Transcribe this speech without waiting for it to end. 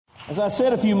As I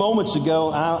said a few moments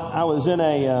ago, I was in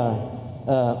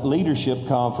a leadership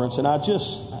conference, and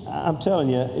I'm telling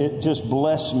you, it just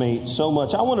blessed me so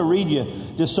much. I want to read you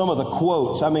just some of the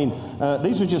quotes. I mean,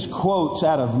 these are just quotes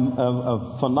out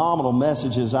of phenomenal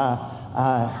messages I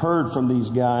heard from these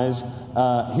guys.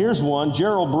 Here's one,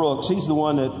 Gerald Brooks. He's the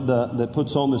one that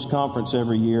puts on this conference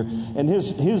every year, and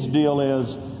his deal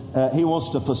is he wants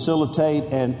to facilitate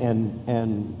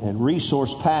and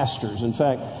resource pastors. In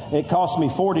fact, it cost me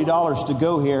 $40 to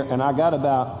go here, and I got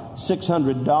about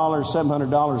 $600,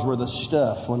 $700 worth of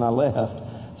stuff when I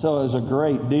left. So it was a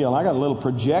great deal. I got a little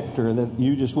projector that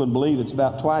you just wouldn't believe. It's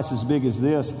about twice as big as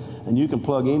this, and you can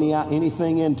plug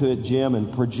anything into it, Jim,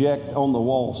 and project on the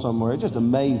wall somewhere. It's just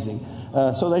amazing.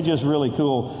 So they're just really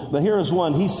cool. But here's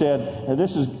one. He said, and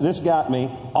this got me,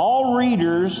 all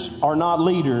readers are not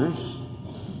leaders,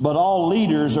 but all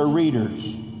leaders are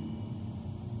readers.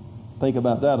 Think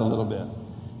about that a little bit.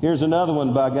 Here's another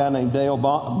one by a guy named Dale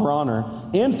Bronner.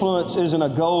 Influence isn't a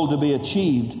goal to be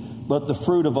achieved, but the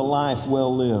fruit of a life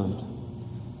well lived.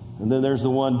 And then there's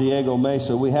the one, Diego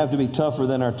Mesa. We have to be tougher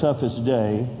than our toughest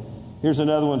day. Here's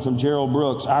another one from Gerald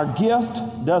Brooks. Our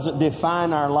gift doesn't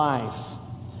define our life.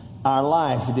 Our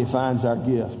life defines our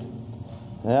gift.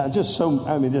 Just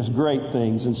great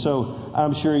things. And so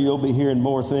I'm sure you'll be hearing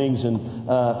more things. And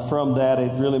from that,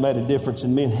 it really made a difference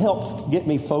in me and helped get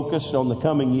me focused on the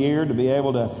coming year to be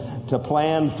able to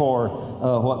plan for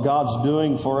what God's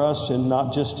doing for us, and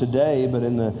not just today, but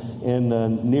in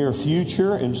the near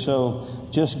future. And so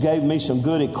just gave me some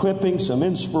good equipping, some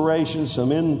inspiration,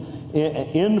 some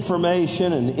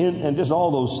information, and just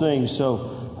all those things.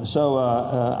 So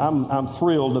I'm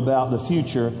thrilled about the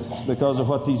future because of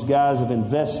what these guys have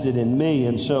invested in me.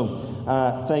 And so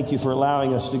thank you for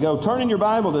allowing us to go. Turn in your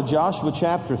Bible to Joshua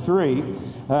chapter 3.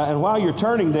 And while you're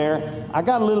turning there, I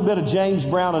got a little bit of James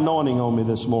Brown anointing on me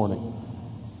this morning.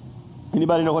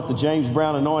 Anybody know what the James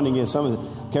Brown anointing is?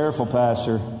 Careful,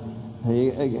 Pastor.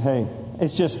 Hey,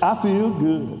 it's just, I feel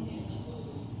good.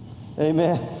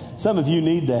 Amen. Some of you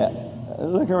need that.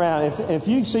 Look around. If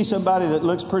you see somebody that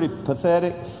looks pretty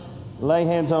pathetic, lay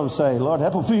hands on them and say, Lord,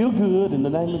 help them feel good in the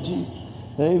name of Jesus.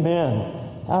 Amen.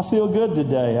 I feel good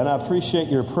today, and I appreciate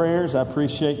your prayers. I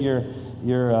appreciate your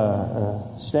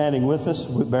standing with us.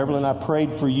 Beverly and I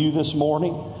prayed for you this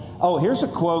morning. Oh, here's a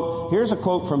quote. Here's a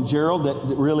quote from Gerald that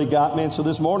really got me. And so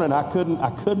this morning I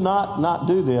could not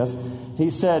do this. He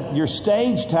said, your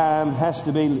stage time has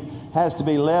to be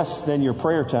less than your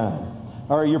prayer time.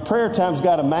 Or your prayer time's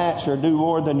got to match or do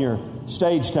more than your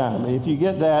stage time. And if you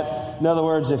get that, in other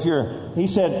words, he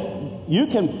said, you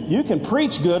can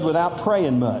preach good without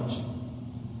praying much.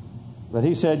 But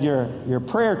he said your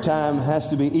prayer time has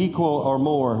to be equal or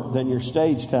more than your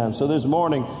stage time. So this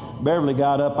morning, Beverly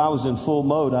got up. I was in full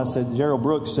mode. I said, Gerald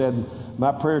Brooks said,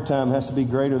 my prayer time has to be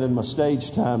greater than my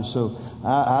stage time. So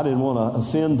I didn't want to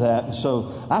offend that.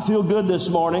 So I feel good this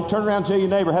morning. Turn around and tell your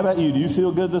neighbor, how about you? Do you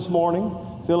feel good this morning?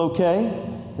 Feel okay?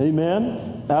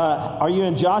 Amen. Are you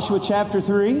in Joshua chapter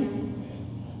 3?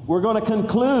 We're going to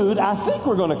conclude. I think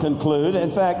we're going to conclude.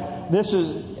 In fact, this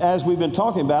is, as we've been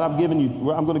talking about, I'm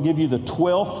going to give you the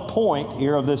 12th point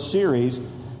here of this series.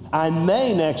 I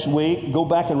may next week go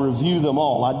back and review them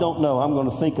all. I don't know. I'm going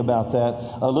to think about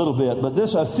that a little bit. But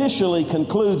this officially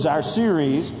concludes our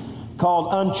series called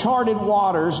Uncharted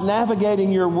Waters,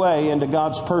 Navigating Your Way into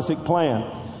God's Perfect Plan.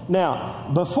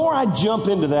 Now, before I jump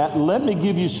into that, let me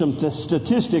give you some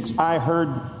statistics I heard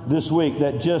this week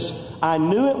that I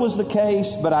knew it was the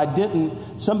case, but I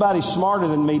didn't. Somebody smarter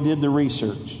than me did the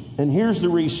research. And here's the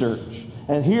research.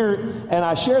 And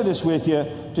I share this with you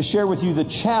to share with you the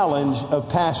challenge of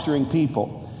pastoring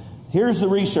people. Here's the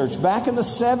research. Back in the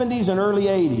 70s and early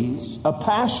 80s, a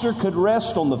pastor could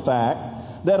rest on the fact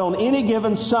that on any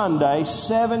given Sunday,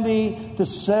 70 to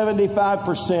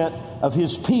 75% of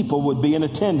his people would be in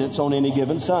attendance on any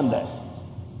given Sunday.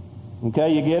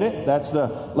 Okay, you get it? That's the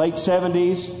late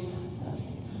 70s,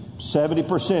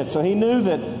 70%. So he knew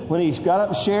that when he got up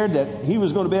and shared that he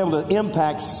was going to be able to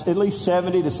impact at least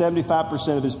 70 to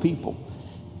 75% of his people.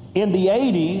 In the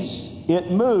 80s, it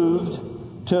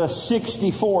moved to a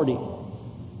 60-40.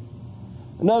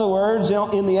 In other words,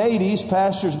 in the 80s,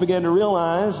 pastors began to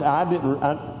realize, I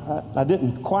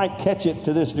didn't quite catch it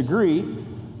to this degree,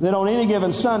 that on any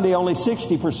given Sunday, only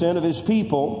 60% of his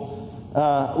people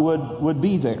would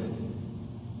be there.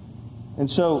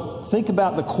 And so think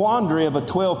about the quandary of a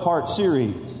 12-part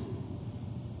series.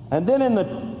 And then in the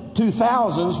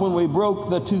 2000s, when we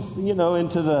broke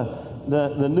into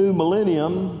the new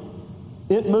millennium,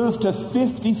 it moved to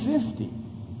 50-50.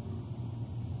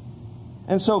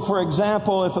 And so, for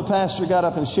example, if a pastor got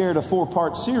up and shared a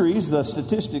 4-part series, the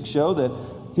statistics show that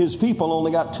His people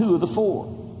only got 2 of the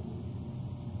 4.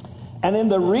 And in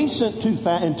the recent,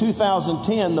 in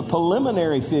 2010, the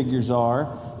preliminary figures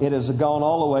are, it has gone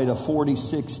all the way to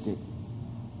 40-60.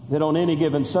 That on any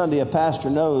given Sunday, a pastor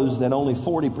knows that only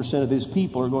 40% of his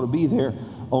people are going to be there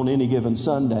on any given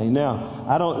Sunday. Now,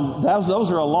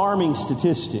 those are alarming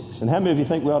statistics. And how many of you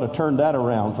think we ought to turn that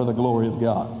around for the glory of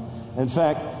God? In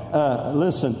fact,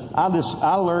 listen,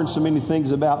 I learned so many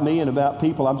things about me and about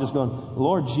people. I'm just going,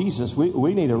 Lord Jesus,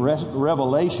 we need a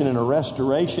revelation and a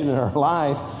restoration in our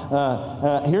life.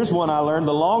 Here's one I learned.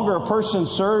 The longer a person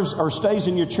serves or stays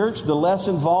in your church, the less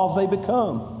involved they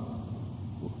become.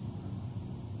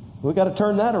 We've got to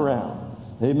turn that around.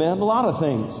 Amen. A lot of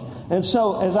things. And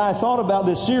so as I thought about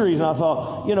this series, and I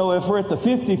thought, if we're at the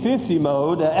 50-50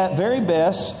 mode, at very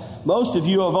best, most of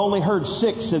you have only heard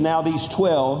 6 and now these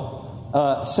 12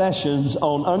 sessions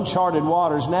on uncharted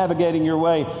waters, navigating your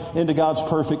way into God's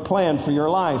perfect plan for your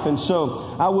life. And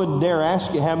so I wouldn't dare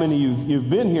ask you how many you've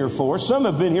been here for. Some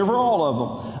have been here for all of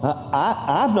them.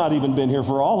 I've not even been here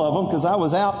for all of them because I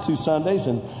was out 2 Sundays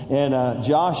and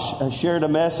Josh shared a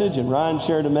message and Ryan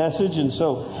shared a message. And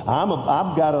so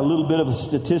I've got a little bit of a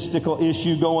statistical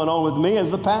issue going on with me as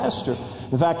the pastor.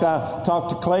 In fact, I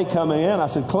talked to Clay coming in. I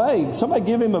said, Clay, somebody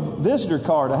give him a visitor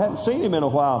card. I hadn't seen him in a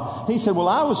while. He said, well,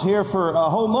 I was here for a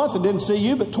whole month and didn't see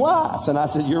you but twice. And I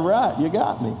said, you're right. You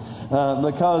got me.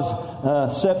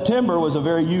 Because September was a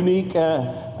very unique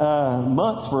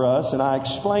month for us, and I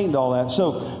explained all that.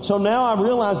 So now I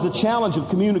realize the challenge of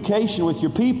communication with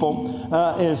your people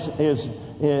is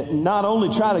not only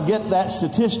try to get that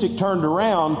statistic turned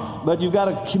around, but you've got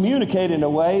to communicate in a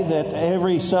way that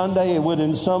every Sunday it would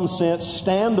in some sense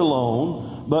stand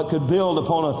alone, but could build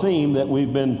upon a theme that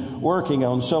we've been working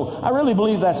on. So I really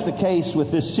believe that's the case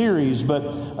with this series, but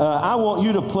I want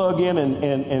you to plug in and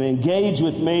engage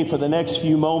with me for the next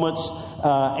few moments.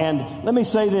 And let me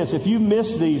say this, if you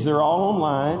missed these, they're all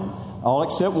online. All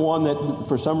except one that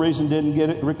for some reason didn't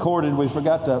get it recorded. We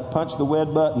forgot to punch the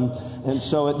red button, and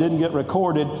so it didn't get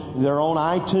recorded. They're on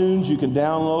iTunes. You can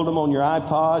download them on your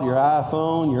iPod, your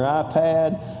iPhone, your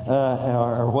iPad,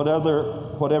 or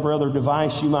whatever other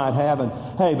device you might have. And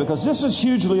hey, because this is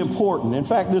hugely important. In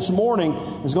fact, this morning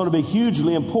is going to be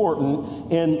hugely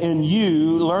important in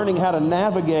you learning how to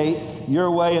navigate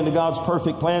your way into God's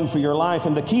perfect plan for your life.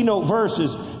 And the keynote verse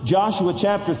is Joshua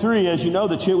chapter 3. As you know,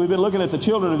 we've been looking at the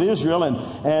children of Israel,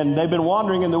 and they've been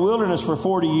wandering in the wilderness for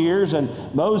 40 years, and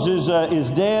Moses is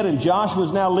dead, and Joshua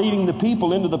is now leading the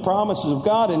people into the promises of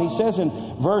God. And he says in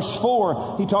verse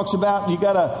 4, he talks about you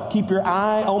got to keep your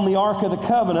eye on the Ark of the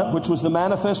Covenant, which was the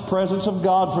manifest presence of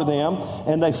God for them.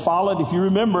 And they followed, if you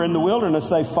remember, in the wilderness,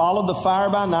 they followed the fire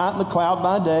by night and the cloud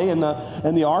by day, and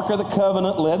the Ark of the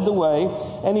Covenant led the way.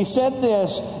 And he said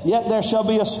this, yet there shall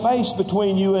be a space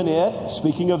between you and it,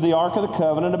 speaking of the Ark of the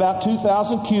Covenant, about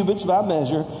 2,000 cubits by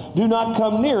measure. Do not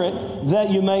come near it, that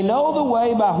you may know the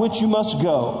way by which you must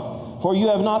go. For you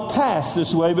have not passed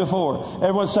this way before.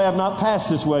 Everyone say, I've not passed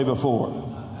this way before.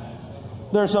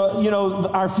 There's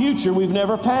our future, we've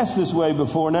never passed this way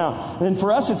before now. And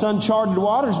for us, it's uncharted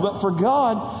waters. But for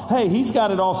God, hey, He's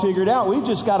got it all figured out. We've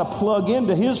just got to plug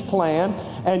into His plan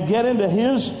and get into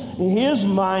His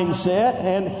mindset.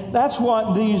 And that's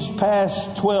what these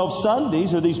past 12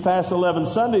 Sundays or these past 11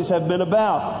 Sundays have been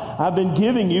about. We've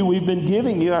been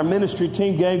giving you, our ministry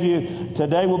team gave you,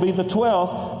 today will be the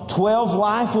 12th, 12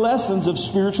 life lessons of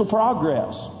spiritual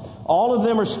progress. All of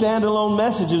them are standalone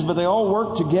messages, but they all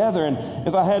work together. And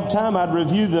if I had time, I'd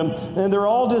review them. And they're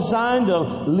all designed to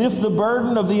lift the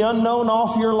burden of the unknown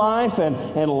off your life and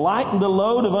lighten the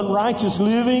load of unrighteous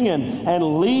living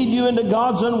and lead you into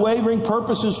God's unwavering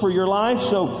purposes for your life.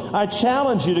 So I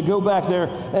challenge you to go back there.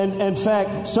 And in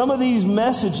fact, some of these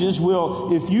messages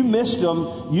will, if you missed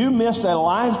them, you missed a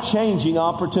life-changing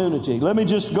opportunity. Let me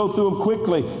just go through them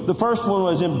quickly. The first one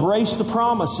was embrace the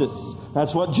promises.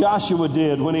 That's what Joshua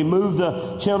did when he moved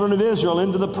the children of Israel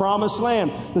into the promised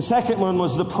land. The second one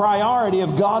was the priority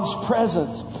of God's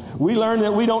presence. We learned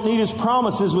that we don't need His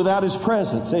promises without His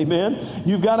presence. Amen.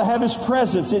 You've got to have His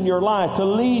presence in your life to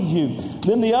lead you.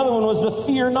 Then the other one was the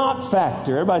fear not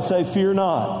factor. Everybody say fear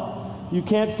not. You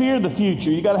can't fear the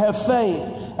future. You got to have faith.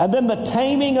 And then the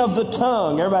taming of the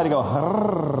tongue. Everybody go,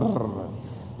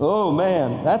 oh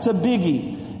man, that's a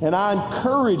biggie. And I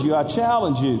encourage you, I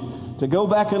challenge you to go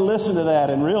back and listen to that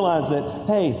and realize that,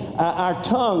 hey, our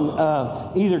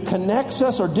tongue either connects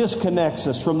us or disconnects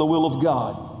us from the will of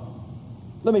God.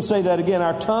 Let me say that again.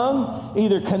 Our tongue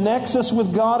either connects us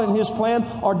with God and His plan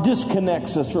or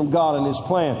disconnects us from God and His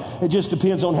plan. It just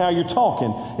depends on how you're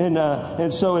talking.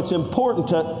 And so it's important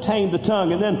to tame the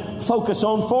tongue and then focus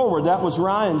on forward. That was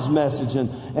Ryan's message.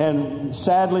 And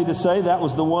sadly to say, that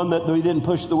was the one that we didn't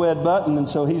push the red button, and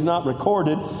so he's not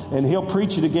recorded. And he'll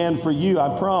preach it again for you,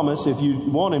 I promise, if you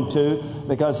want him to,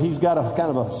 because he's got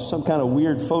some kind of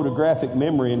weird photographic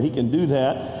memory, and he can do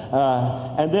that.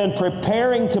 And then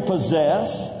preparing to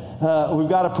possess. We've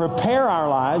got to prepare our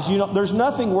lives. You know, there's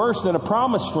nothing worse than a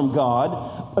promise from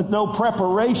God, but no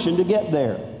preparation to get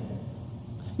there.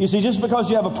 You see, just because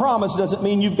you have a promise doesn't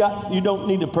mean you don't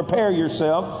need to prepare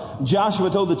yourself. Joshua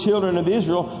told the children of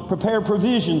Israel, prepare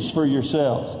provisions for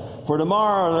yourselves. For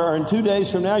tomorrow or in 2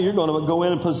 days from now, you're going to go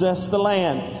in and possess the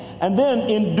land. And then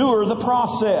endure the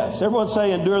process. Everyone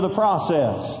say endure the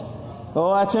process.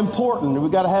 Oh, that's important.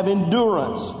 We've got to have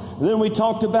endurance. Then we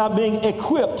talked about being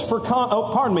equipped for,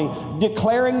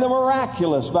 declaring the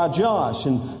miraculous by Josh.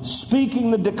 And speaking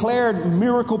the declared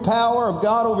miracle power of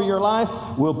God over your life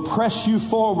will press you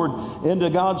forward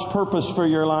into God's purpose for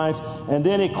your life. And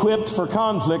then equipped for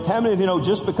conflict. How many of you know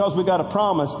just because we got a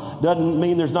promise doesn't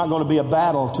mean there's not going to be a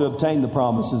battle to obtain the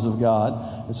promises of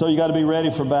God? And so you got to be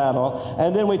ready for battle.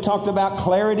 And then we talked about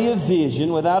clarity of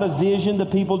vision. Without a vision, the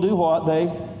people do what?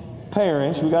 They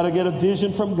perish. We got to get a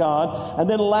vision from God. And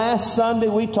then last Sunday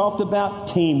we talked about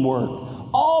teamwork.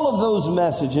 All of those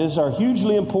messages are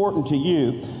hugely important to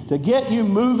you to get you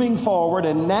moving forward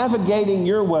and navigating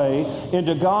your way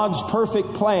into God's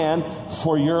perfect plan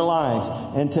for your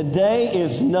life. And today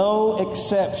is no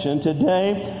exception.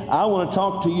 Today I want to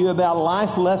talk to you about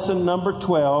life lesson number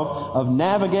 12 of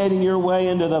navigating your way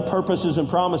into the purposes and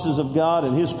promises of God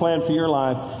and His plan for your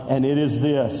life. And it is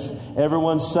this.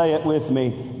 Everyone say it with me.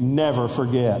 Never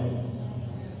forget.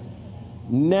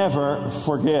 Never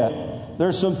forget.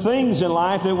 There's some things in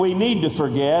life that we need to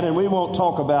forget, and we won't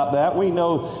talk about that. We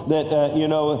know that,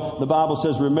 the Bible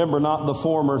says, remember not the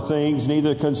former things,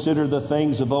 neither consider the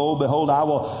things of old. Behold, I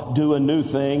will do a new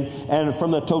thing. And from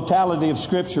the totality of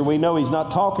Scripture, we know He's not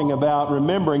talking about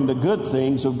remembering the good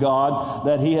things of God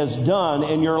that He has done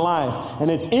in your life.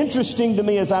 And it's interesting to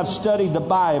me as I've studied the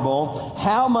Bible,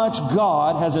 how much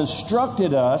God has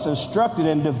instructed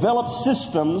and developed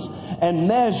systems and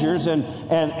measures and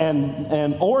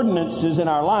ordinances in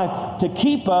our life to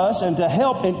keep us and to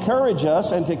help encourage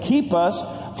us and to keep us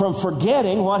from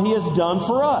forgetting what He has done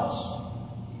for us.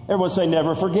 Everyone say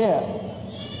never forget.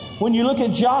 When you look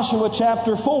at Joshua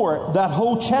chapter 4, that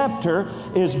whole chapter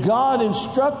is God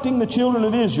instructing the children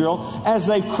of Israel as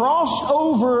they crossed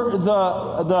over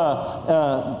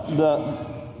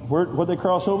where'd they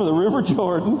cross over? The River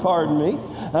Jordan, pardon me.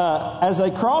 As they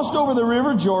crossed over the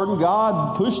River Jordan,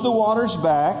 God pushed the waters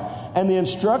back. And the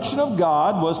instruction of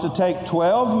God was to take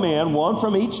 12 men, one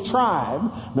from each tribe.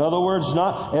 In other words,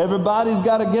 not everybody's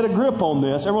got to get a grip on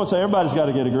this. Everyone say everybody's got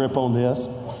to get a grip on this.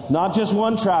 Not just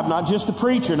one tribe, not just the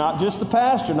preacher, not just the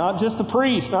pastor, not just the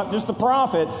priest, not just the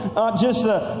prophet, not just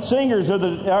the singers or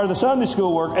the Sunday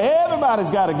school work.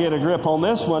 Everybody's got to get a grip on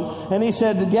this one. And He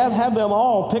said, have them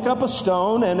all pick up a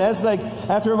stone, and after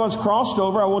everyone's crossed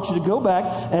over, I want you to go back,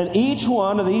 and each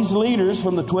one of these leaders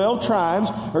from the 12 tribes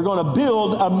are going to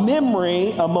build a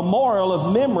memorial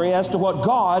of memory as to what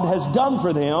God has done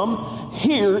for them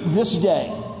here this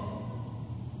day.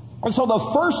 And so the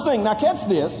first thing, now catch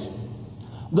this,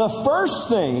 the first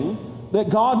thing that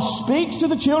God speaks to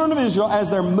the children of Israel as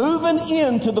they're moving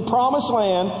into the promised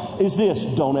land is this: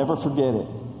 don't ever forget it.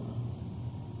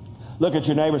 Look at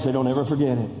your neighbor and say, don't ever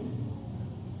forget it.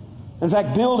 In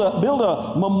fact, build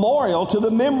a memorial to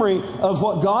the memory of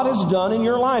what God has done in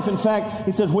your life. In fact,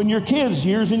 He says, when your kids,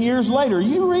 years and years later,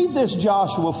 you read this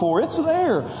Joshua 4, it's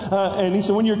there. And He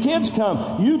said, when your kids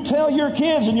come, you tell your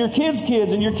kids and your kids'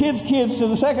 kids and your kids' kids to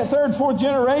the second, third, fourth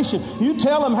generation. You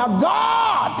tell them how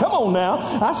God, come on now,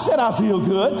 I said I feel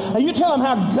good. And you tell them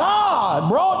how God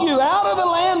brought you out of the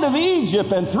land of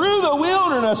Egypt and through the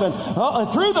wilderness and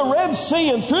through the Red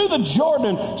Sea and through the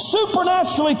Jordan,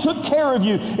 supernaturally took care of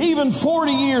you, even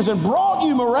 40 years, and brought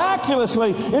you miraculously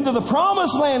into the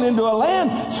promised land, into a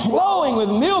land flowing with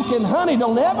milk and honey.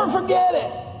 Don't ever forget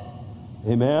it.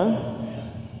 Amen.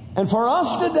 And for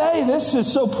us today, this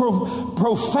is so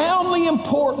profoundly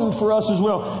important for us as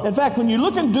well. In fact, when you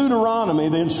look in Deuteronomy,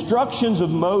 the instructions of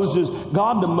Moses,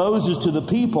 God to Moses to the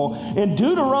people, in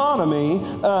Deuteronomy,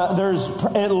 there's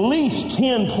at least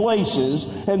 10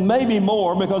 places, and maybe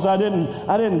more because I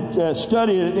didn't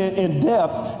study it in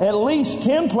depth. At least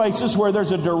 10 places where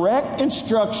there's a direct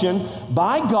instruction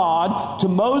by God to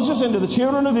Moses and to the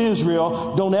children of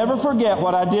Israel: don't ever forget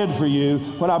what I did for you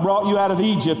when I brought you out of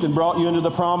Egypt and brought you into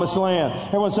the promised land.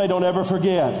 Everyone say, don't ever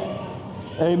forget.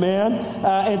 Amen.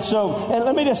 And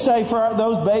let me just say, for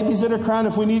those babies that are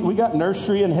crying, we got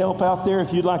nursery and help out there.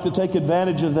 If you'd like to take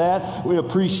advantage of that, we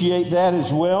appreciate that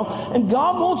as well. And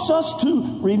God wants us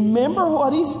to remember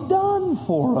what He's done for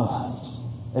for us.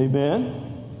 Amen?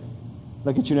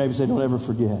 Look at your neighbor and say, don't ever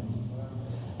forget.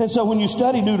 And so when you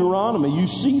study Deuteronomy, you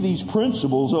see these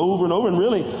principles over and over, and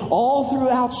really all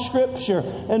throughout Scripture.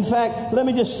 In fact, let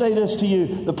me just say this to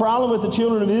you. The problem with the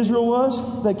children of Israel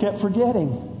was they kept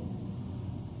forgetting.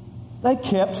 They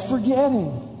kept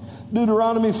forgetting.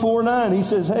 Deuteronomy 4:9, he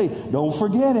says, hey, don't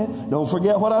forget it. Don't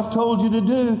forget what I've told you to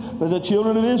do. But the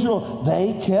children of Israel,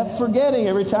 they kept forgetting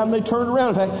every time they turned around.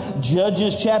 In fact,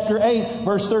 Judges chapter 8,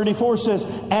 verse 34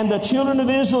 says, and the children of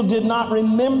Israel did not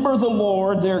remember the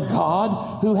Lord their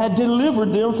God who had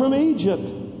delivered them from Egypt.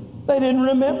 They didn't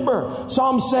remember.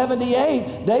 Psalm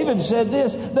 78, David said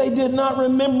this, they did not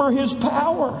remember his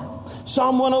power.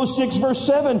 Psalm 106 verse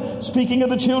 7, speaking of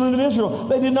the children of Israel,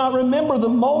 they did not remember the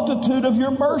multitude of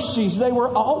your mercies. They were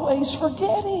always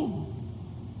forgetting.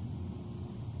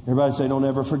 Everybody say, don't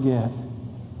ever forget.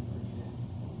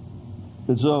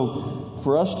 And so,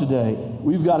 for us today,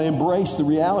 we've got to embrace the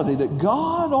reality that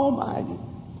God Almighty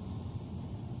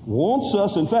wants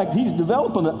us. In fact, He's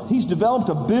developed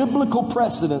a biblical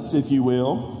precedence, if you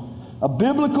will. A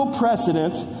biblical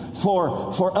precedence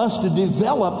for us to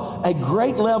develop a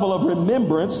great level of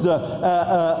remembrance for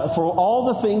all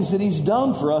the things that He's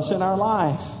done for us in our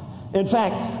life. In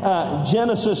fact,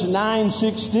 Genesis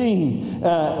 9:16,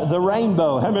 the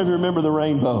rainbow. How many of you remember the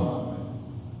rainbow?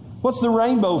 What's the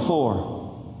rainbow for?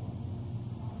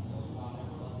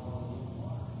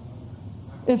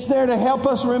 It's there to help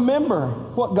us remember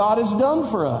what God has done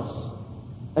for us.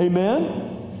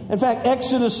 Amen? In fact,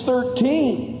 Exodus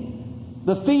 13,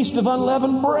 the Feast of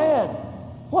Unleavened Bread.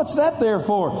 What's that there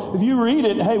for? If you read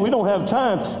it, hey, we don't have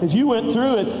time. If you went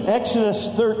through it, Exodus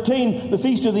 13, the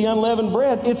Feast of the Unleavened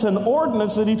Bread, it's an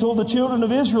ordinance that He told the children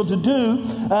of Israel to do,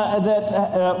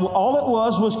 all it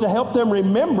was to help them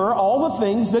remember all the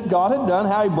things that God had done,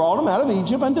 how He brought them out of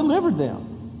Egypt and delivered them.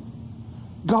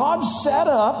 God set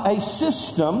up a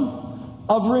system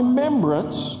of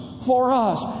remembrance for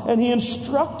us, and He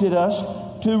instructed us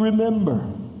to remember.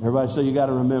 Everybody say, you got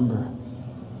to remember.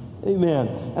 Amen.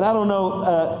 And I don't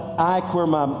know, Ike, where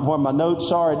my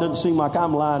notes are. It doesn't seem like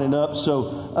I'm lining up.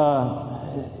 So,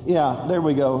 yeah, there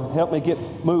we go. Help me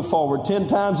move forward. 10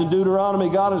 times in Deuteronomy,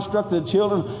 God instructed the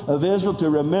children of Israel to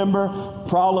remember.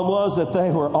 Problem was that they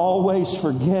were always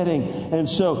forgetting. And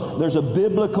so there's a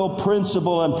biblical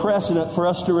principle and precedent for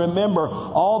us to remember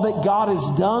all that God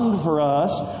has done for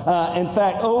us. In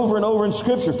fact, over and over in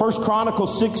Scripture, 1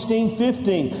 Chronicles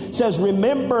 16:15 says,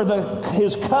 remember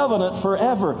His covenant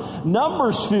forever.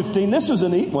 Numbers 15, this is a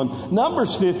neat one.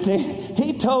 Numbers 15,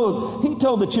 He told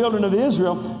the children of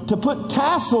Israel to put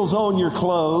tassels on your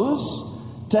clothes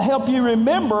to help you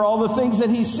remember all the things that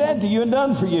He said to you and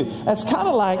done for you. That's kind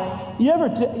of like, you ever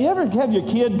have your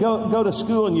kid go to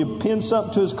school and you pin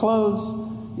something to his clothes?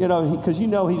 You know, because you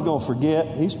know he's going to forget.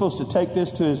 He's supposed to take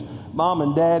this to his mom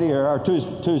and daddy or to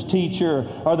his teacher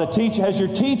or the teacher. Has your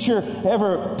teacher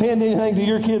ever pinned anything to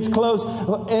your kid's clothes?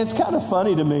 It's kind of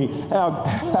funny to me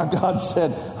how God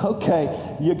said,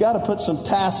 okay, you got to put some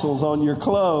tassels on your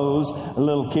clothes,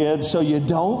 little kids, so you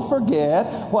don't forget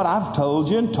what I've told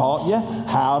you and taught you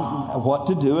what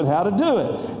to do and how to do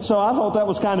it. So I thought that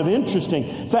was kind of interesting.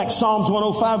 In fact, Psalms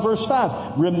 105 verse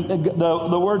 5,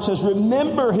 the word says,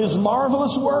 remember His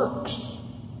marvelous works.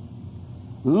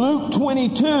 Luke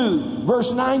 22,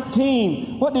 verse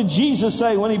 19. What did Jesus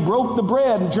say when He broke the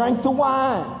bread and drank the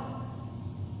wine?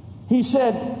 He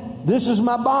said, this is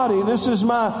my body, this is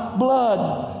my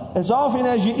blood. As often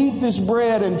as you eat this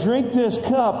bread and drink this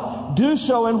cup, do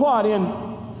so in what? In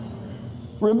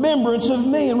remembrance of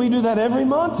me. And we do that every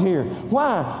month here.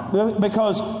 Why?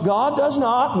 Because God does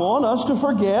not want us to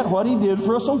forget what He did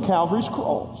for us on Calvary's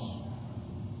cross.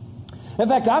 In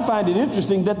fact, I find it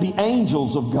interesting that the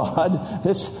angels of God,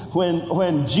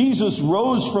 when Jesus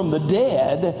rose from the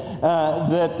dead,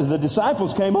 that the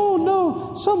disciples came, oh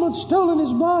no, someone's stolen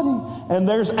His body. And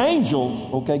there's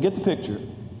angels, okay, get the picture.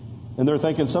 And they're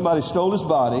thinking somebody stole His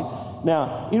body.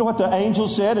 Now, you know what the angel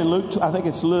said in Luke, I think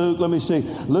it's Luke, let me see,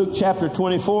 Luke chapter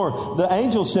 24. The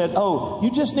angel said, oh,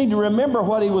 you just need to remember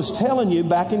what He was telling you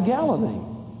back in Galilee.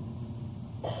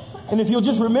 And if you'll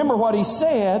just remember what He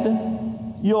said,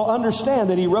 you'll understand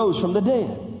that He rose from the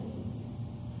dead.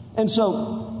 And so,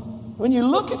 when you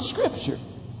look at Scripture,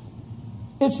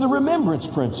 it's the remembrance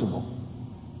principle.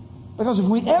 Because if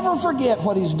we ever forget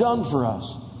what He's done for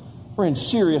us, we're in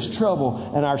serious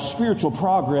trouble and our spiritual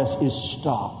progress is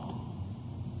stopped.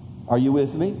 Are you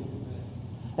with me?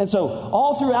 And so,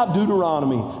 all throughout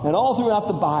Deuteronomy and all throughout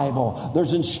the Bible,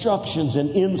 there's instructions and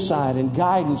insight and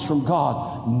guidance from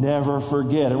God. Never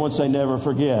forget. Everyone say never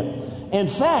forget. In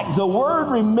fact, the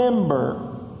word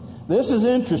remember This is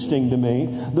interesting to me.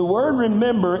 The word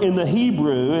remember in the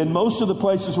Hebrew, in most of the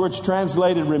places where it's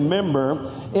translated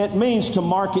remember, it means to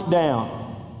mark it down.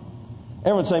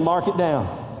 Everyone say mark it down.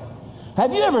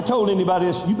 Have you ever told anybody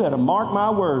this? You better mark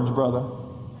my words, brother.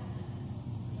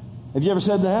 Have you ever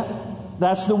said that?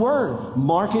 That's the word.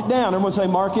 Mark it down. Everyone say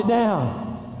mark it down.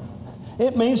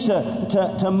 It means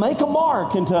to make a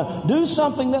mark and to do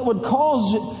something that would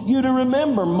cause you to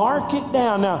remember. Mark it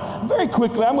down. Now, very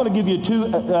quickly, I'm going to give you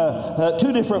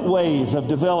two different ways of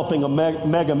developing a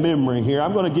mega memory here.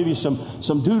 I'm going to give you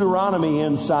some Deuteronomy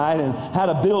insight and how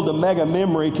to build a mega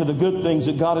memory to the good things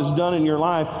that God has done in your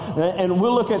life. And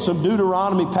we'll look at some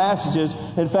Deuteronomy passages.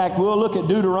 In fact, we'll look at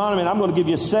Deuteronomy, and I'm going to give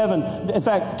you 7. In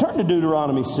fact, turn to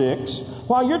Deuteronomy 6.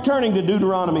 While you're turning to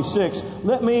Deuteronomy 6,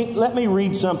 let me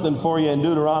read something for you in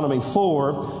Deuteronomy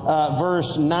 4,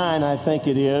 verse 9, I think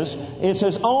it is. It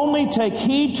says, only take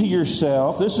heed to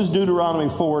yourself, this is Deuteronomy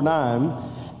 4:9,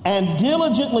 and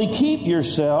diligently keep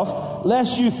yourself,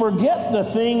 lest you forget the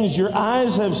things your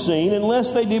eyes have seen, and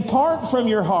lest they depart from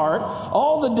your heart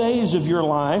all the days of your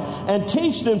life, and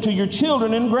teach them to your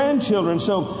children and grandchildren.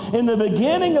 So in the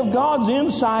beginning of God's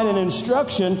insight and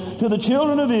instruction to the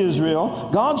children of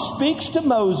Israel, God speaks to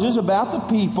Moses about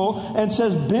the people and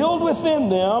says, build within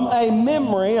them a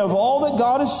memory of all that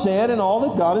God has said and all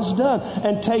that God has done.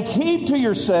 And take heed to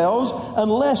yourselves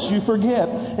unless you forget.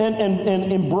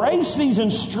 And embrace these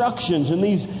instructions and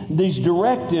these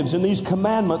directives and these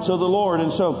commandments of the Lord.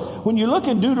 And so when you look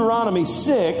in Deuteronomy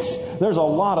 6, there's a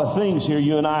lot of things here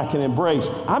you and I can embrace.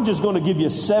 I'm just going to give you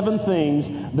 7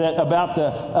 things that about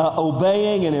the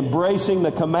obeying and embracing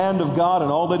the command of God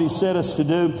and all that He said us to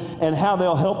do, and how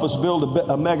they'll help us build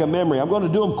a mega memory. I'm going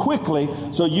to do them quickly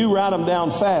so you write them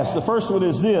down fast. The first one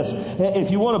is this.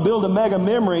 If you want to build a mega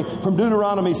memory from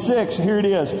Deuteronomy 6, here it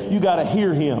is. You got to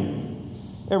hear Him.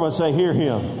 Everyone say, hear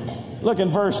Him. Look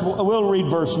in we'll read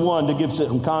verse 1 to give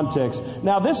some context.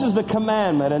 Now this is the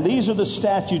commandment, and these are the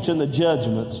statutes and the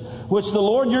judgments, which the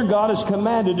Lord your God has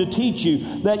commanded to teach you,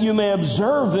 that you may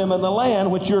observe them in the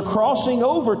land which you're crossing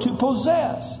over to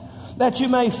possess, that you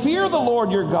may fear the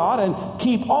Lord your God and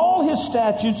keep all His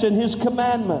statutes and His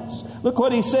commandments. Look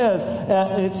what He says.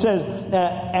 It says,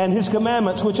 and His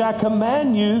commandments, which I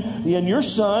command you and your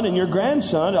son and your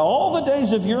grandson all the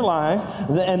days of your life,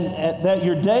 and that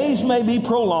your days may be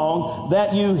prolonged,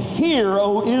 that you hear,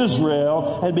 O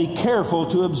Israel, and be careful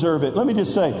to observe it. Let me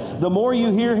just say, the more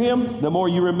you hear Him, the more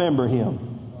you remember Him.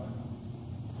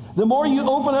 The more you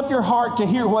open up your heart to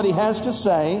hear what He has to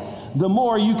say, the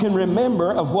more you can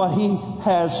remember of what He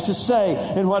has to say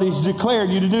and what He's declared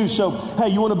you to do. So, hey,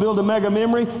 you want to build a mega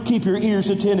memory? Keep your ears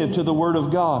attentive to the Word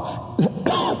of God.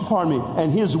 Pardon me.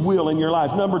 And His will in your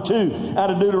life. Number 2, out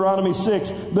of Deuteronomy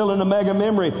 6, building a mega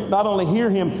memory. Not only hear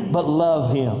Him, but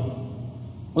love Him.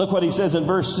 Look what He says in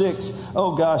verse 6.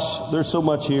 Oh gosh, there's so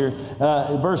much here.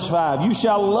 Verse 5. You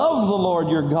shall love the Lord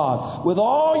your God with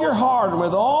all your heart and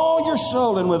with all your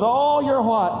soul and with all your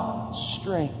what?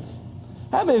 Strength.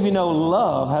 How many of you know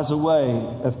love has a way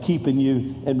of keeping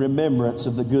you in remembrance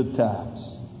of the good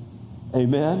times?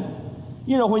 Amen?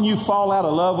 You know, when you fall out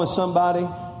of love with somebody,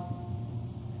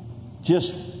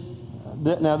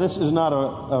 now this is not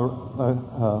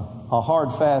a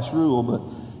hard, fast rule, but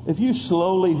if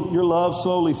your love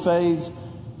slowly fades,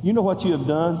 you know what you have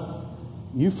done?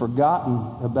 You've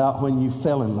forgotten about when you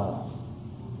fell in love.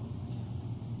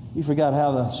 You forgot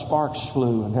how the sparks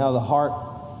flew and how the heart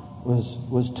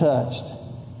was touched.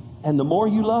 And the more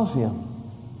you love Him,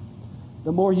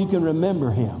 the more you can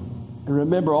remember Him and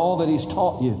remember all that He's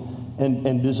taught you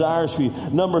and desires for you.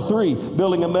 Number 3,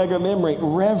 building a mega memory,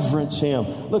 reverence Him.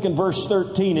 Look in verse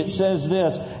 13. It says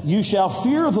this, you shall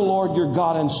fear the Lord your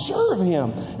God and serve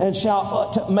Him, and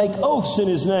shall make oaths in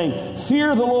His name.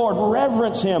 Fear the Lord,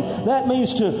 reverence Him. That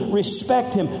means to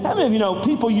respect Him. How many of you know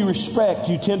people you respect,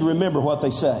 you tend to remember what they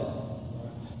say?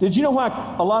 Did you know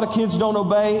why a lot of kids don't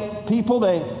obey people?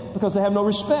 Because they have no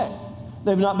respect.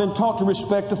 They've not been taught to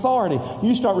respect authority.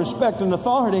 You start respecting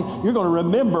authority, you're going to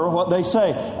remember what they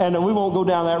say. And we won't go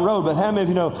down that road, but how many of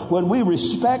you know when we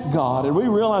respect God and we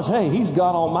realize, hey, He's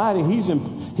God Almighty, He's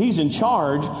in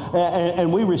charge,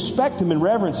 and we respect Him and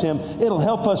reverence Him, it'll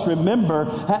help us remember.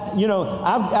 You know,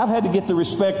 I've had to get the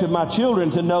respect of my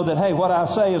children to know that, hey, what I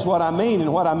say is what I mean,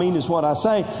 and what I mean is what I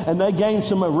say. And they gain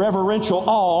some reverential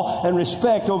awe and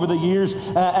respect over the years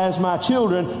as my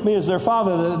children, me as their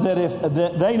father,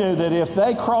 that they knew that if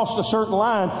they crossed a certain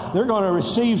line, they're going to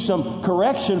receive some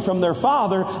correction from their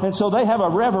father. And so they have a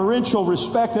reverential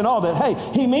respect and awe that, hey,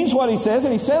 He means what He says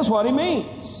and He says what He means.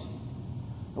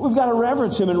 We've got to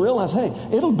reverence Him and realize, hey,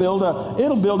 it'll build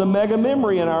a mega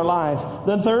memory in our life.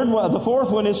 The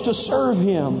fourth one is to serve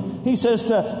Him. He says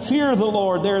to fear the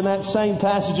Lord there in that same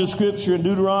passage of Scripture in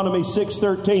Deuteronomy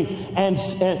 6:13, and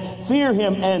fear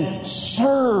Him and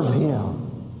serve Him.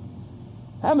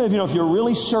 How many of you know if you're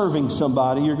really serving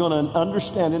somebody, you're going to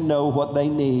understand and know what they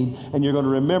need, and you're going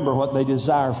to remember what they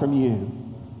desire from you?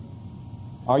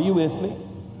 Are you with me?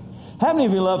 How many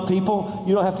of you love people?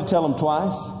 You don't have to tell them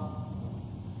twice.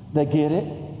 They get it.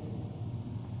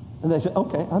 And they say,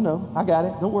 okay, I know. I got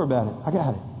it. Don't worry about it. I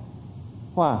got it.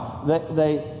 Why?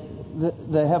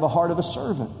 They have a heart of a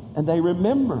servant. And they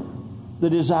remember the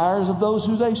desires of those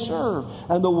who they serve.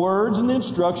 And the words and the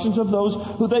instructions of those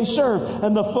who they serve.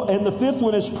 And the fifth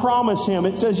one is promise Him.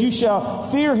 It says, you shall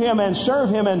fear Him and serve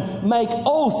Him and make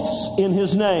oaths in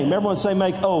His name. Everyone say,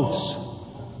 make oaths.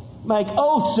 Make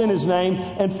oaths in His name.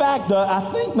 In fact, I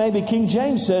think maybe King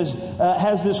James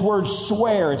has this word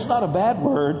swear. It's not a bad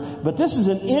word, but this is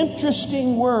an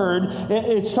interesting word.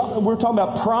 We're talking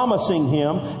about promising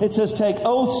Him. It says take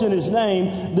oaths in His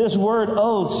name. This word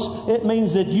oaths, it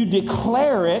means that you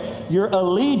declare it, your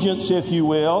allegiance, if you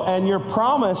will, and your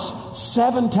promise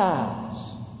 7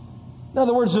 times. In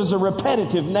other words, there's a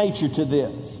repetitive nature to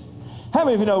this. How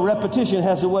many of you know repetition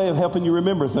has a way of helping you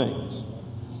remember things?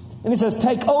 And He says,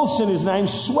 take oaths in His name,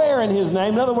 swear in His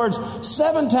name. In other words,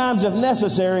 7 times if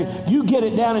necessary, you get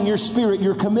it down in your spirit,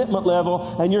 your commitment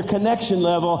level and your connection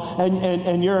level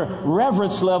and your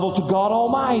reverence level to God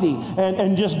Almighty.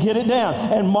 And just get it down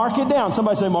and mark it down.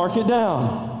 Somebody say, mark it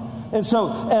down. And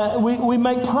so we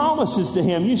make promises to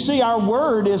Him. You see, our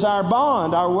word is our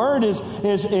bond. Our word is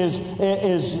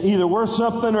either worth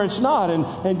something or it's not.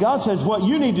 And God says what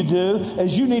you need to do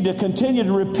is you need to continue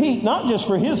to repeat, not just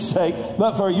for His sake,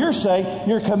 but for your sake,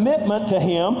 your commitment to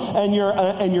Him and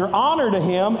your honor to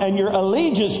Him and your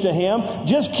allegiance to Him.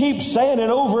 Just keep saying it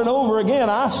over and over again.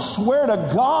 I swear to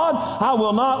God, I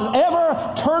will not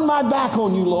ever turn my back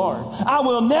on you, Lord. I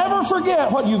will never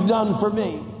forget what you've done for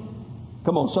me.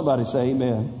 Come on, somebody say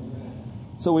amen.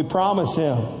 So we promise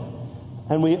Him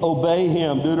and we obey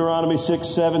Him. Deuteronomy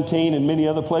 6:17 and many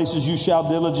other places. You shall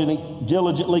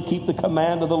diligently keep the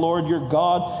command of the Lord your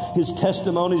God, His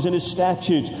testimonies and His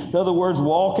statutes. In other words,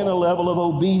 walk in a level of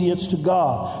obedience to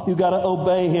God. You've got to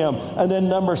obey Him. And then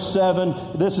number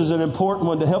 7, this is an important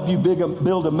one to help you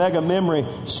build a mega memory.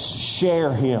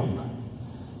 Share Him.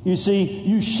 You see,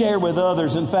 you share with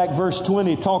others. In fact, verse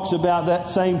 20 talks about that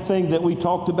same thing that we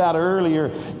talked about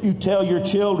earlier. You tell your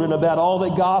children about all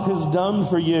that God has done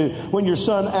for you. When your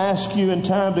son asks you in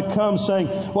time to come saying,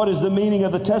 what is the meaning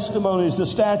of the testimonies, the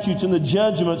statutes, and the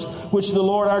judgments which the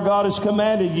Lord our God has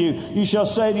commanded you? You shall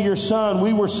say to your son,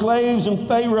 we were slaves of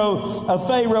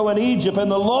Pharaoh in Egypt, and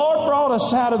the Lord brought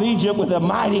us out of Egypt with a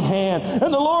mighty hand.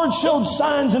 And the Lord showed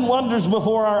signs and wonders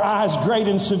before our eyes, great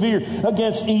and severe,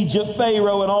 against Egypt,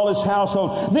 Pharaoh, and all his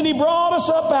household. Then He brought us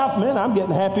up out. Man, I'm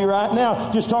getting happy right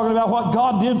now just talking about what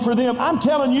God did for them. I'm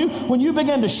telling you, when you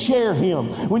begin to share Him,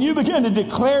 when you begin to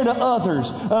declare to others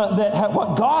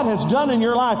what God has done in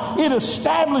your life, it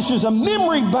establishes a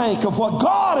memory bank of what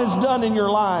God has done in your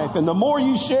life. And the more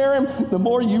you share Him, the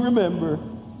more you remember.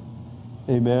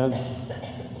 Amen.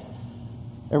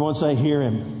 Everyone say, hear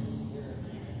Him.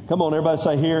 Come on, everybody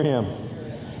say, hear Him.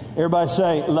 Everybody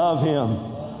say, love Him.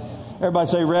 Everybody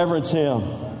say, reverence Him.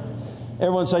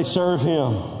 Everyone say, serve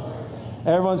Him.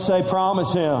 Everyone say,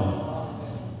 promise Him.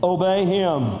 Obey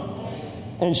Him.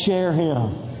 And share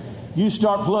Him. You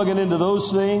start plugging into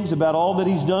those things about all that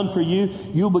He's done for you,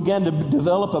 you'll begin to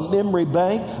develop a memory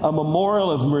bank, a memorial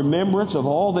of remembrance of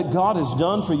all that God has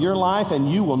done for your life,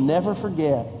 and you will never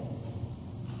forget.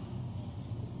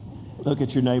 Look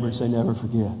at your neighbor and say, never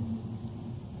forget.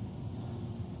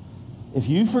 If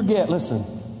you forget, listen,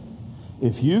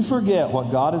 if you forget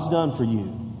what God has done for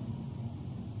you,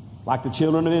 like the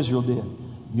children of Israel did,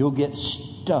 you'll get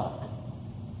stuck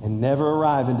and never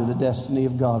arrive into the destiny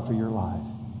of God for your life.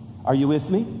 Are you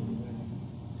with me?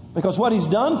 Because what He's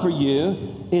done for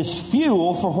you is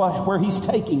fuel for where He's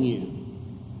taking you.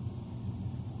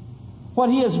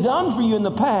 What He has done for you in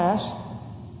the past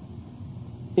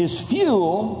is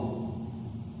fuel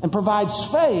and provides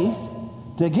faith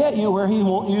to get you where He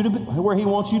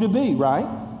wants you to be, right?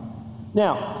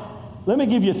 Now, let me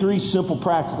give you 3 simple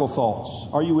practical thoughts.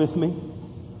 Are you with me?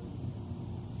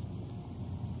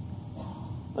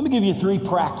 Let me give you 3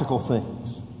 practical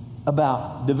things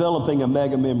about developing a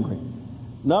mega memory.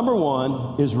 Number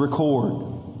 1 is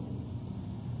record.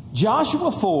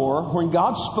 Joshua 4, when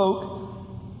God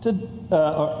spoke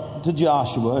to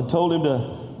Joshua and told him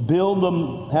to build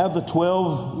them, have the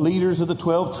 12 leaders of the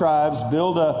 12 tribes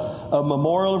build a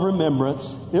memorial of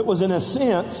remembrance, it was in a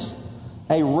sense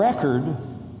a record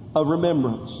of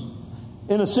remembrance.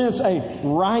 In a sense, a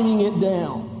writing it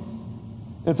down.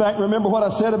 In fact, remember what I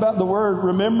said about the word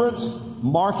remembrance?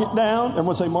 Mark it down.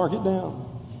 Everyone say, mark it down.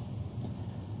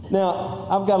 Now,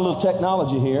 I've got a little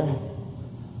technology here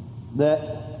that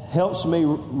helps me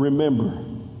remember.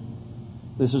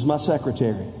 This is my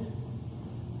secretary.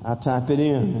 I type it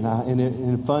in,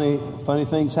 and funny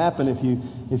things happen if you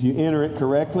enter it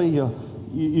correctly.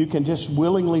 You can just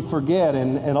willingly forget,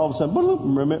 and all of a sudden,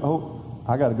 boom, remember. Oh,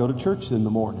 I got to go to church in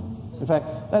the morning. In fact,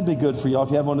 that'd be good for y'all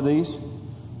if you have one of these.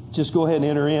 Just go ahead and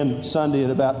enter in Sunday at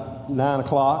about 9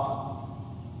 o'clock.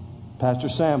 Pastor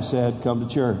Sam said, "Come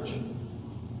to church."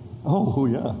 Oh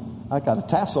yeah, I got a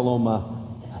tassel on my.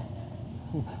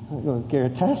 I'm going to carry a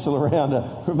tassel around to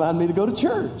remind me to go to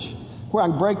church, where I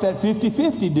can break that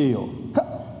 50-50 deal.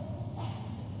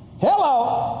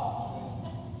 Hello.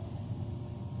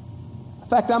 In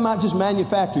fact, I might just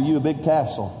manufacture you a big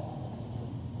tassel,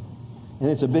 and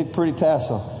it's a big, pretty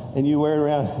tassel, and you wear it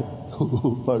around.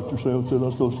 Oh, Pastor Sam said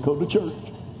I'm supposed to go to church.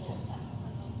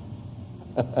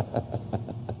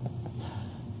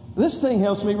 This thing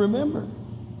helps me remember.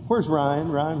 Where's Ryan?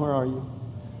 Ryan, where are you?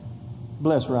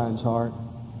 Bless Ryan's heart.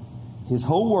 His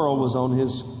whole world was on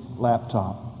his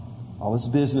laptop. All his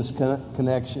business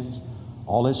connections,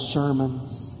 all his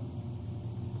sermons.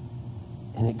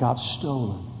 And it got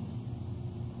stolen.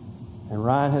 And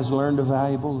Ryan has learned a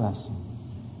valuable lesson.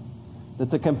 That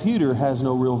the computer has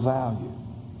no real value.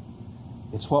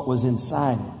 It's what was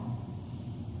inside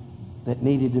it that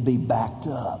needed to be backed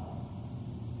up.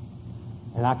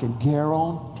 And I can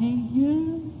guarantee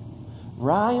you,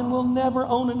 Ryan will never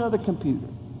own another computer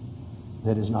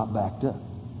that is not backed up.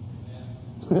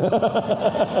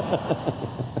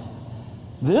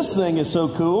 This thing is so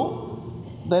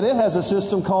cool that it has a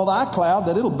system called iCloud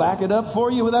that it'll back it up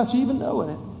for you without you even knowing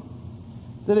it.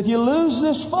 That if you lose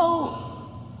this phone,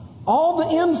 all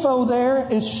the info there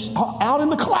is out in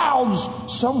the clouds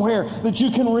somewhere that you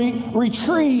can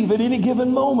retrieve at any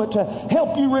given moment to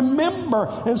help you remember.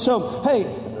 And so, hey,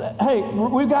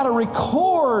 we've got to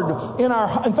record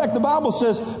in fact, the Bible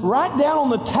says, write down on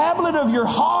the tablet of your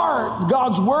heart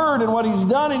God's word and what He's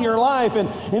done in your life. And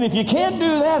if you can't do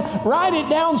that, write it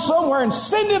down somewhere and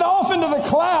send it off into the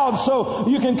clouds so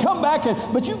you can come back.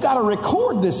 But you've got to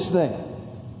record this thing.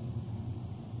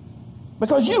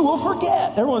 Because you will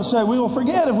forget. Everyone say, we will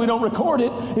forget if we don't record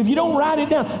it. If you don't write it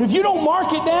down. If you don't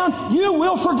mark it down, you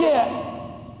will forget.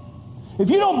 If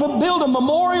you don't build a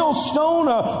memorial stone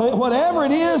or whatever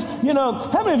it is,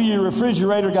 how many of you, your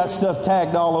refrigerator got stuff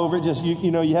tagged all over it? Just,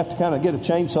 you have to kind of get a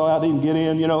chainsaw out to even get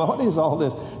in. What is all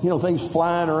this? Things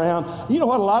flying around. You know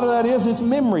what a lot of that is? It's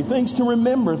memory, things to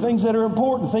remember, things that are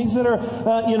important, things that are,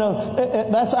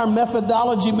 that's our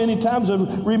methodology many times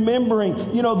of remembering,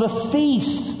 the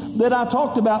feast that I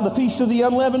talked about, the Feast of the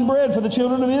Unleavened Bread for the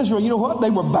children of Israel. You know what? They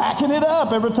were backing it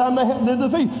up every time they did the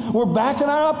feast. We're backing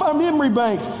up our memory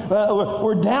banks.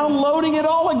 We're downloading it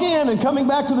all again and coming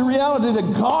back to the reality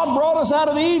that God brought us out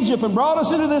of Egypt and brought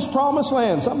us into this promised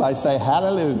land. Somebody say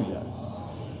hallelujah.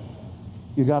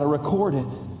 You got to record it.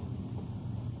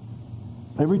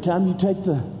 Every time you take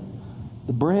the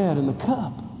bread and the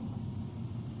cup,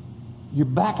 you're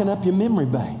backing up your memory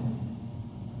bank.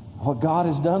 What God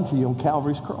has done for you on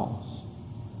Calvary's cross.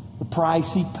 The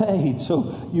price He paid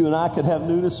so you and I could have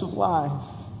newness of life.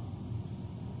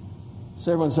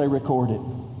 So everyone say record it.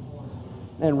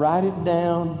 And write it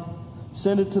down.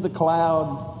 Send it to the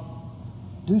cloud.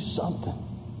 Do something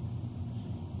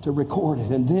to record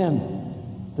it. And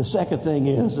then the second thing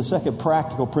is, the second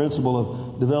practical principle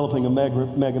of developing a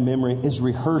mega memory is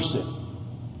rehearse it.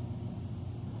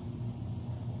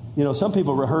 Some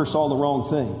people rehearse all the wrong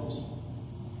things.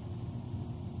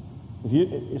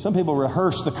 Some people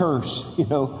rehearse the curse, You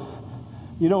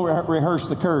don't rehearse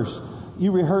the curse.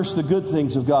 You rehearse the good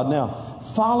things of God. Now,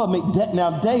 follow me.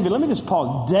 Now, David, let me just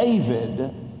pause.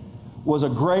 David was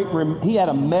he had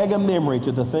a mega memory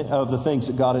of the things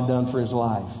that God had done for his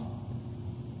life.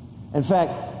 In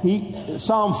fact,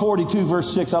 Psalm 42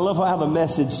 verse 6, I love how the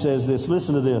Message says this.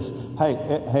 Listen to this. Hey,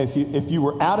 if you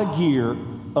were out of gear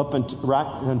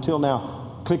right until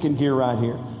now, click in gear right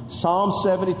here. Psalm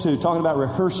 72, talking about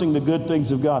rehearsing the good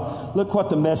things of God. Look what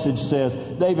the Message says.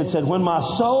 David said, when my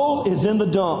soul is in the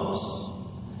dumps,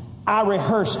 I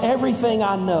rehearse everything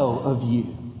I know of you.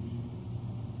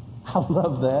 I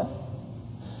love that.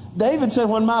 David said,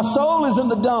 when my soul is in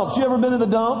the dumps. You ever been in the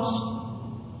dumps?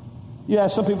 You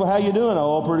ask some people, how you doing?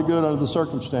 Oh, pretty good under the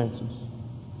circumstances.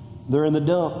 They're in the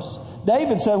dumps.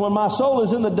 David said, when my soul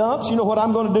is in the dumps, you know what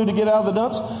I'm going to do to get out of the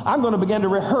dumps? I'm going to begin to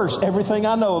rehearse everything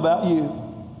I know about you.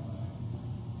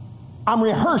 I'm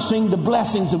rehearsing the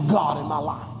blessings of God in my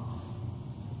life.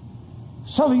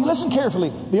 Some of you, listen carefully.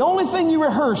 The only thing you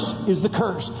rehearse is the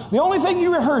curse. The only thing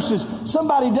you rehearse is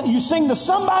you sing the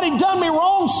 "Somebody Done Me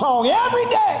Wrong" song every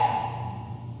day.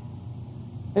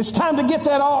 It's time to get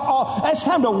that off. It's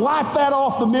time to wipe that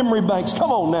off the memory banks.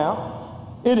 Come on now.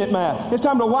 Isn't it, Matt? It's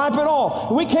time to wipe it off.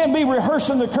 We can't be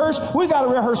rehearsing the curse. We got to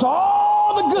rehearse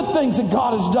all the good things that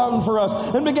God has done for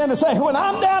us and begin to say, when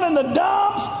I'm down in the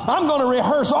dumps, I'm going to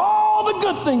rehearse all the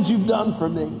good things you've done for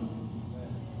me.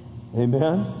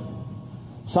 Amen.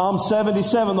 Psalm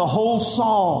 77, the whole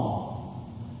psalm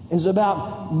is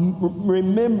about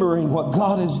remembering what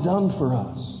God has done for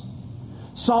us.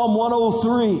 Psalm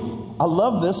 103. I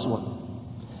love this one.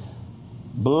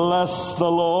 Bless the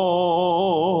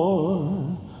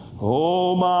Lord,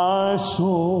 O my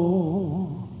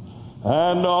soul,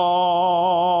 and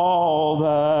all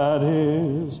that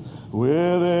is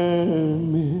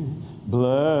within me.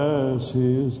 Bless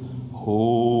His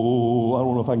whole. I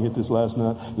don't know if I can get this last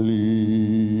night.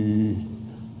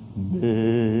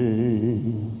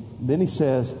 Name. Then he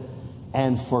says,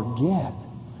 and forget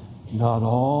not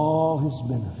all His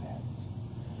benefits,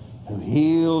 who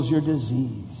heals your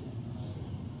diseases,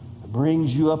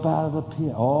 brings you up out of the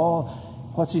pit.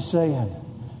 What's he saying?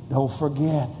 Don't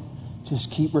forget.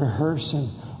 Just keep rehearsing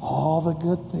all the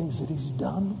good things that He's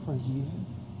done for you.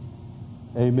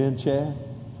 Amen, Chad?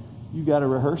 You got to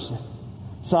rehearse it.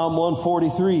 Psalm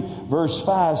 143, verse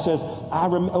 5 says, and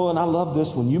I love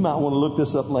this one. You might want to look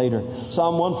this up later.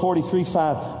 Psalm 143,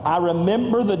 5. I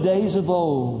remember the days of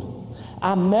old.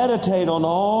 I meditate on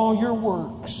all your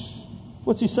works.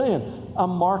 What's he saying?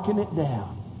 I'm marking it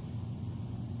down.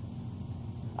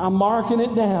 I'm marking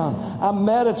it down. I'm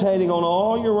meditating on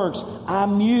all your works. I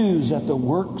muse at the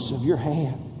works of your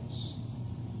hands.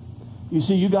 You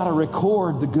see, you got to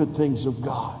record the good things of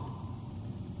God.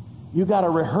 You got to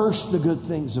rehearse the good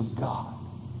things of God.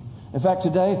 In fact,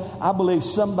 today, I believe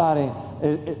somebody,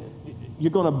 it's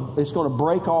going to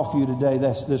break off you today,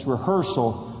 this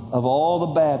rehearsal of all the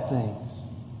bad things.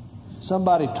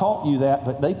 Somebody taught you that,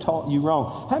 but they taught you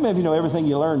wrong. How many of you know everything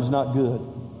you learn is not good?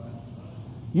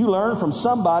 You learn from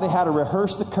somebody how to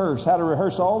rehearse the curse, how to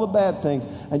rehearse all the bad things,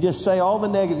 and just say all the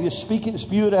negative. Just speak it,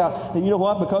 spew it out. And you know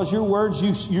what? Because your words,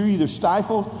 you either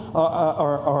stifled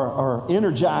or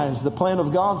energized the plan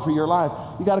of God for your life.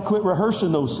 You got to quit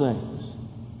rehearsing those things.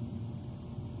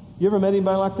 You ever met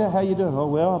anybody like that? How you doing? Oh,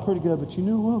 well, I'm pretty good, but you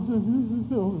know what?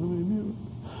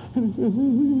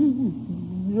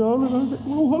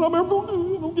 What I remember,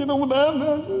 get on with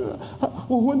that.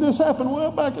 Well, when this happened,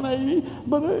 well, back in 80,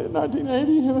 but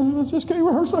 1980, just can't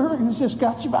rehearse the hurricane. It's just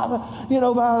got you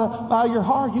by your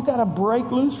heart. You got to break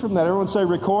loose from that. Everyone say,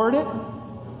 record it,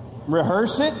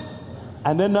 rehearse it,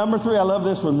 and then number 3, I love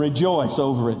this one, rejoice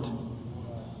over it.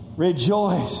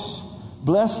 Rejoice.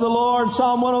 Bless the Lord,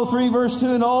 Psalm 103, verse 2,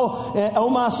 and O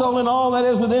my soul, and all that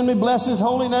is within me, bless His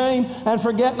holy name, and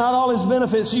forget not all His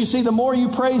benefits. You see, the more you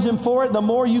praise Him for it, the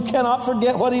more you cannot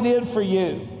forget what He did for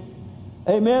you.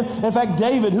 Amen. In fact,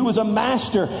 David, who was a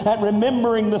master at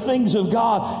remembering the things of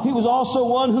God, he was also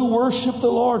one who worshiped the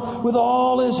Lord with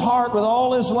all his heart, with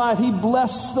all his life. He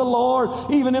blessed the Lord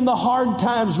even in the hard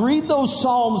times. Read those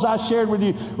Psalms I shared with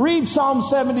you. Read Psalm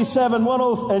 77,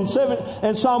 and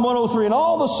Psalm 103, and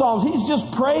all the Psalms. He's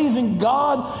just praising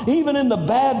God even in the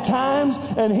bad times,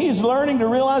 and he's learning to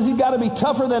realize he's got to be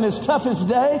tougher than his toughest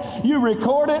day. You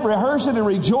record it, rehearse it, and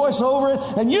rejoice over it,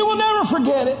 and you will never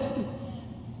forget it.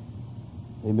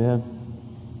 Amen.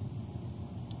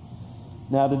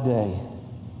 Now today,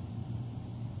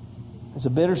 it's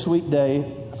a bittersweet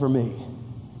day for me.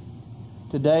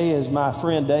 Today is my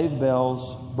friend Dave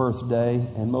Bell's birthday,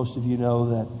 and most of you know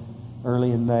that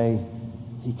early in May,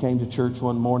 he came to church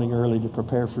one morning early to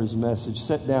prepare for his message,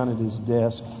 sat down at his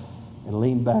desk, and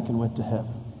leaned back and went to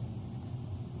heaven.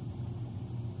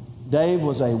 Dave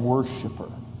was a worshiper.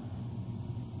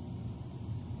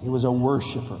 He was a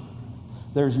worshiper.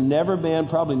 There's never been,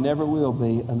 probably never will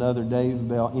be, another Dave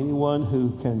Bell. Anyone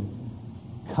who can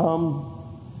come.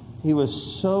 He was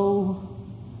so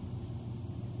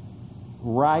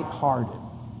right-hearted.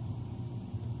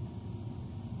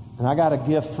 And I got a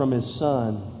gift from his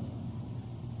son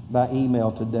by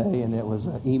email today, and it was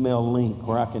an email link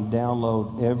where I can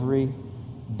download every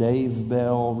Dave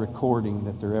Bell recording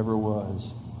that there ever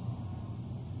was.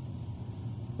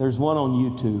 There's one on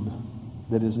YouTube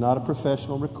that is not a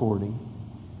professional recording,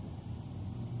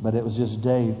 but it was just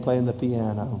Dave playing the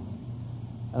piano.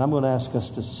 And I'm going to ask us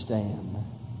to stand.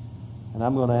 And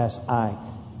I'm going to ask Ike,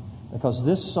 because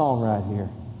this song right here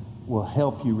will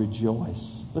help you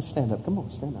rejoice. Let's stand up. Come on,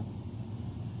 stand up.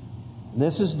 And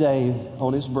this is Dave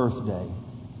on his birthday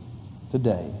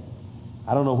today.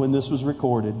 I don't know when this was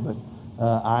recorded, but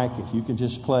Ike, if you can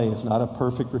just play, it's not a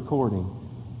perfect recording,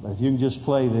 but if you can just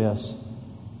play this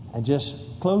and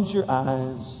just close your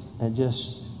eyes and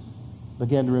just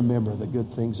begin to remember the good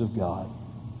things of God.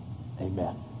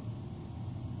 Amen.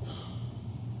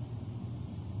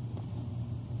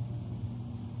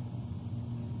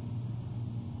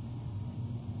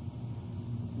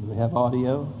 Do we have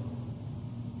audio?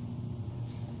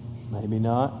 Maybe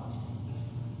not.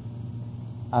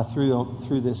 I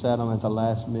threw this at them at the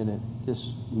last minute.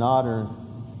 Just nod or...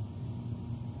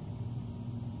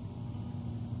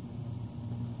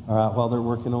 All right, while they're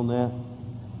working on that,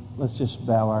 let's just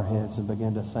bow our heads and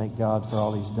begin to thank God for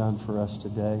all He's done for us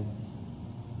today.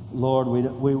 Lord, we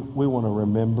want to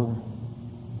remember.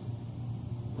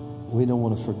 We don't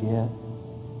want to forget.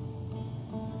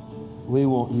 We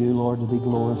want you, Lord, to be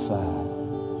glorified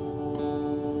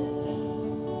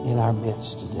in our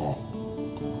midst today.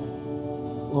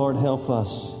 Lord, help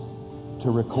us to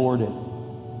record it,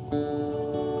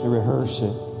 to rehearse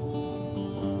it,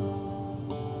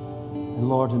 and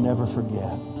Lord, to never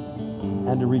forget,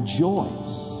 and to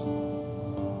rejoice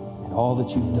in all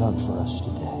that you've done for us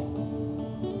today.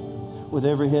 With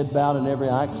every head bowed and every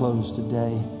eye closed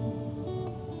today,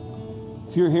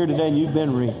 if you're here today and you've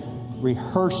been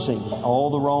rehearsing all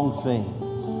the wrong things,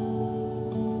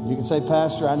 you can say,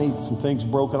 Pastor, I need some things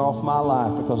broken off my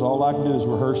life because all I can do is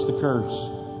rehearse the curse.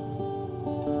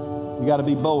 You got to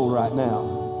be bold right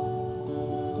now.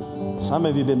 Some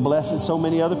of you have been blessing so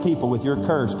many other people with your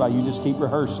curse by you just keep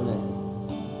rehearsing it.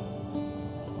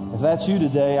 If that's you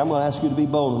today, I'm going to ask you to be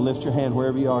bold and lift your hand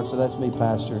wherever you are and say, that's me,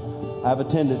 Pastor. I have a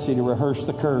tendency to rehearse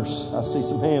the curse. I see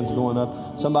some hands going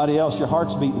up. Somebody else, your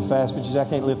heart's beating fast, but you say, I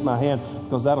can't lift my hand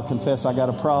because that'll confess I got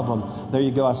a problem. There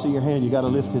you go. I see your hand. You got to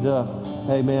lift it up.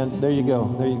 Amen. There you go.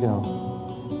 There you go.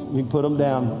 You can put them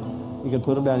down. You can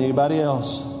put them down. Anybody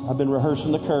else? I've been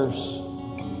rehearsing the curse.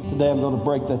 Today I'm going to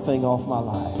break that thing off my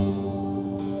life.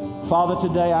 Father,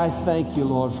 today I thank you,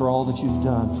 Lord, for all that you've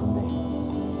done for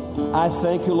me. I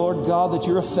thank you, Lord God, that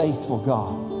you're a faithful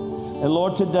God. And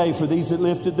Lord, today, for these that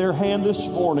lifted their hand this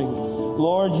morning,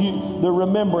 Lord, they're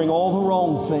remembering all the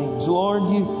wrong things.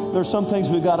 Lord, there's some things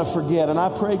we've got to forget. And I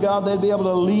pray, God, they'd be able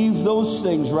to leave those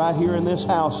things right here in this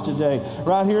house today.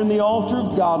 Right here in the altar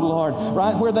of God, Lord.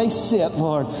 Right where they sit,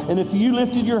 Lord. And if you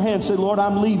lifted your hand and said, Lord,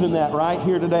 I'm leaving that right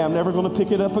here today. I'm never going to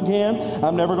pick it up again.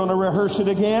 I'm never going to rehearse it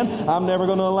again. I'm never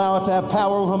going to allow it to have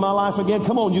power over my life again.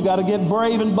 Come on, you got to get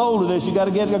brave and bold with this. You got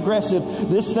to get aggressive.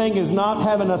 This thing is not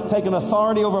taking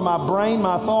authority over my brain,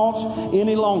 my thoughts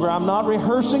any longer. I'm not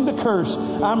rehearsing the curse.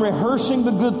 I'm rehearsing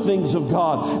the good things of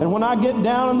God. And when I get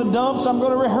down in the dumps, I'm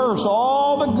going to rehearse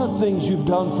all the good things you've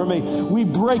done for me. We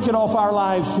break it off our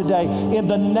lives today in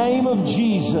the name of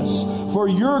Jesus. For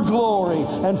your glory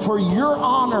and for your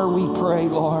honor, we pray,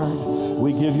 Lord.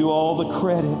 We give you all the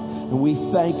credit and we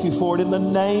thank you for it in the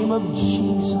name of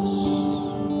Jesus.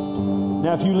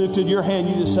 Now, if you lifted your hand,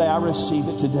 you just say, I receive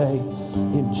it today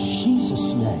in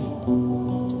Jesus' name.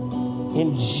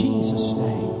 In Jesus'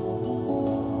 name.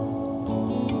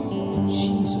 In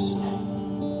Jesus' name.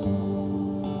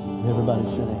 And everybody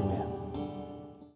said amen.